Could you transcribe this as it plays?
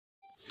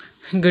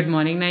Good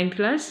morning, ninth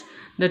class.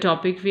 The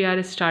topic we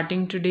are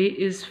starting today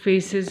is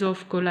phases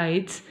of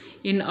colloids.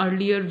 In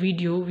earlier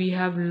video, we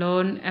have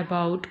learned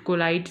about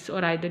colloids,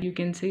 or either you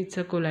can say it's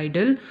a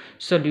colloidal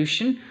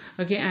solution.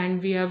 Okay,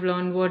 and we have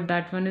learned what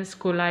that one is.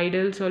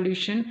 Colloidal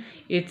solution,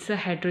 it's a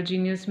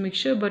heterogeneous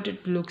mixture, but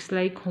it looks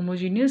like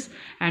homogeneous,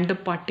 and the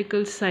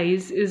particle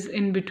size is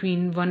in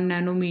between 1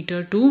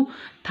 nanometer to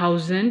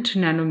 1000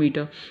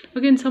 nanometer.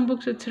 Okay, in some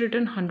books it's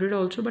written 100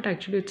 also, but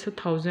actually it's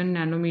 1000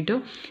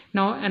 nanometer.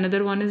 Now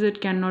another one is it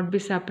cannot be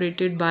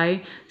separated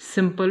by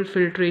simple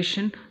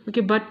filtration.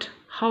 Okay, but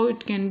how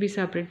it can be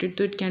separated?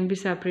 So it can be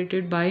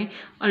separated by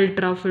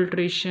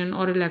ultrafiltration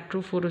or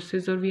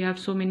electrophoresis, or we have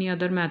so many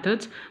other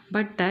methods,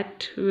 but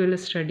that we will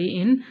study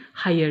in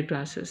higher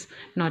classes,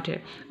 not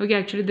here. Okay,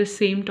 actually the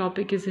same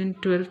topic is in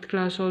 12th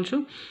class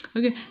also.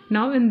 Okay,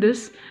 now in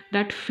this,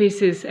 that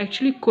phases,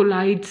 actually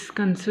colloids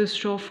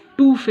consist of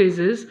two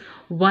phases.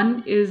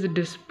 One is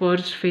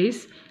dispersed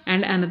phase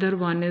and another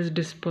one is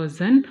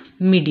dispersion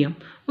medium.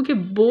 Okay,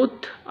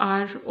 both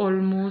are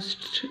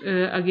almost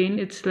again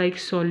it's like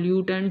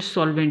solute and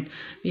solvent.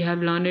 We have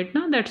learned it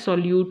now that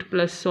solute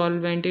plus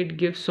solvent, it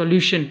gives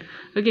solution.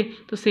 Okay,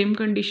 so same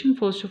condition.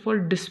 First of all,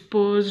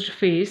 dispersed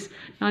phase.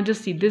 Now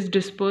just see this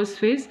dispersed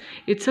phase,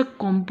 it's a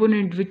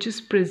component which is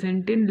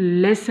present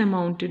in less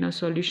amount in a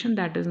solution,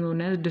 that is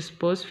known as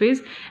dispersed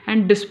phase.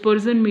 And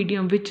dispersion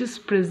medium, which is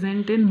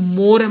present in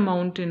more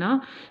amount in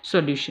a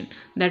solution,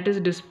 that is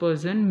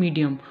dispersion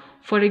medium.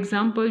 For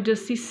example,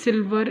 just see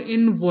silver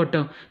in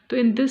water. So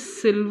in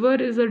this, silver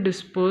is a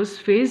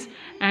dispersed phase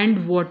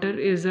and water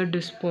is a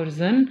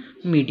dispersion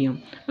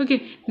medium.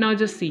 Okay, now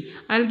just see,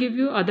 I'll give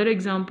you other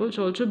examples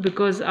also,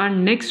 because our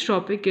next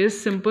topic is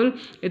simple.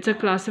 It's a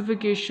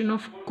classification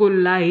of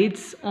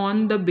colloids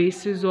on the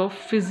basis of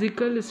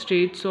physical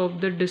states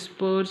of the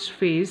dispersed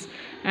phase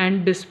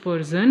and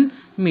dispersion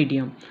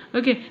medium.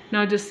 Okay,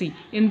 now just see,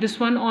 in this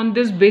one, on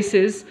this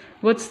basis,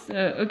 what's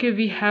okay,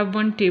 we have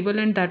one table,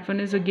 and that one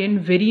is again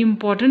very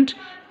important.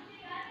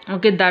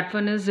 Okay, that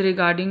one is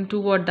regarding to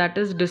what, that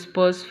is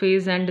dispersed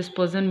phase and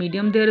dispersion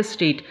medium, their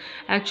state.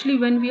 Actually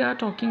when we are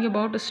talking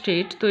about a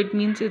state, so it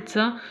means it's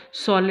a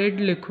solid,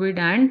 liquid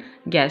and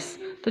gas.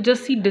 So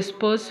just see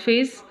dispersed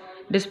phase,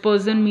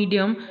 dispersion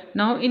medium.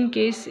 Now in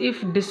case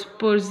if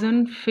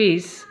dispersion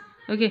phase,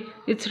 okay,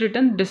 it's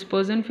written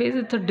dispersion phase,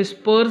 it's a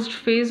dispersed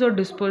phase or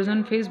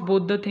dispersion phase,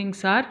 both the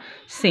things are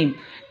same.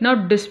 Now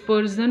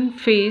dispersion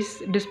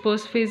phase,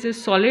 dispersed phase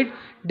is solid,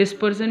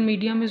 dispersion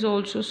medium is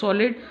also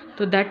solid,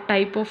 so that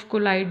type of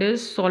colloid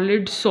is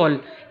solid sol.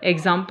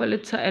 Example,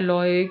 it's a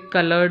alloy,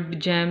 colored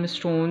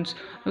gemstones,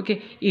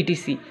 okay,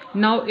 etc.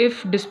 Now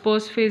if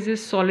dispersed phase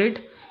is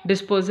solid,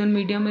 dispersion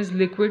medium is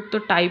liquid,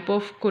 the type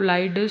of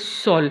colloid is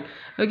sol.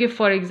 Okay,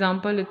 for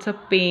example, it's a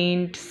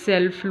paint,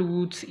 cell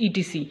fluids,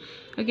 etc.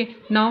 Okay,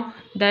 now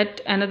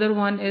that another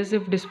one is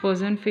if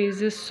dispersion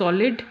phase is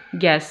solid,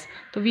 gas,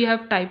 so we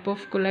have type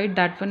of colloid,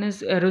 that one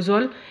is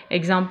aerosol.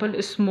 Example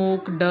is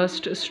smoke,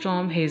 dust,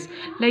 storm, haze.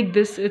 Like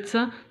this, it's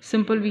a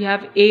simple, we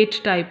have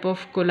 8 type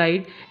of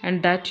colloid,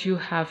 and that you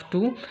have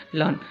to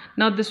learn.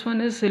 Now this one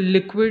is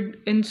liquid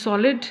in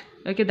solid.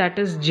 Okay, that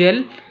is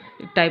gel.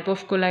 Type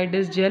of colloid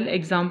is gel.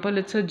 Example,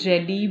 it's a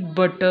jelly,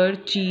 butter,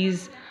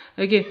 cheese,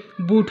 okay,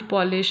 boot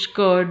polish,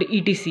 curd,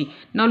 etc.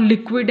 Now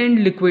liquid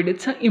and liquid,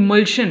 it's an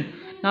emulsion.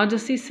 Now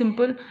just see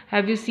simple,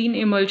 have you seen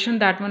emulsion?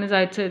 That one is,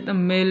 I'd say, the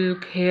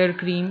milk, hair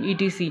cream,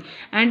 etc.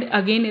 And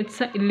again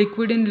it's a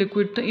liquid in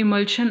liquid. The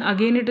emulsion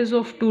again it is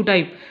of two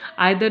type,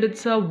 either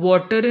it's a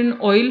water in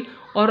oil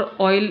or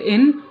oil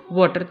in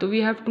water. So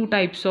we have two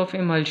types of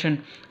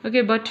emulsion.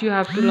 Okay, but you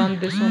have to learn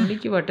this only,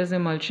 ki what is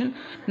emulsion.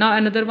 Now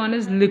another one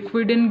is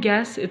liquid in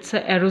gas, it's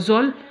a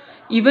aerosol.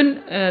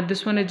 Even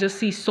this one is, just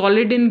see,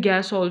 solid in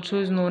gas also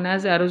is known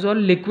as aerosol,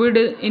 liquid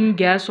in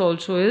gas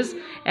also is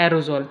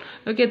aerosol.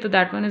 Okay, so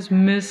that one is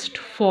mist,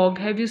 fog.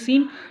 Have you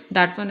seen?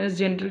 That one is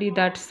generally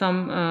that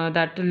some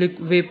that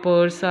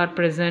vapors are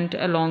present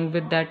along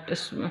with that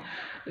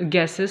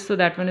gases, so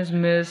that one is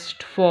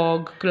mist,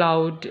 fog,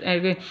 cloud,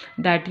 okay,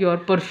 that your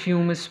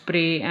perfume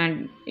spray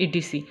and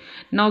etc.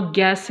 Now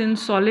gas in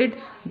solid,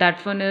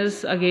 that one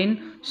is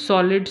again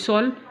solid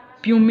sol.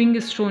 Puming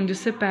stone,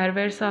 जिससे पैर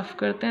वैर साफ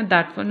करते हैं,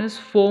 that one is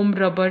foam,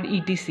 rubber,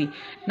 etc.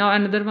 Now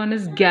another one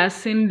is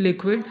gas in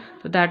liquid,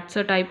 so that's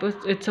a type of,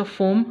 it's a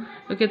foam.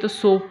 Okay, so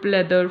soap,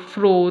 leather,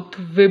 froth,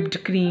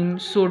 whipped cream,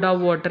 soda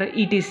water,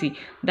 etc.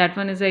 That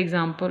one is an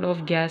example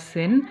of gas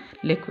in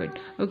liquid.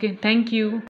 Okay, thank you.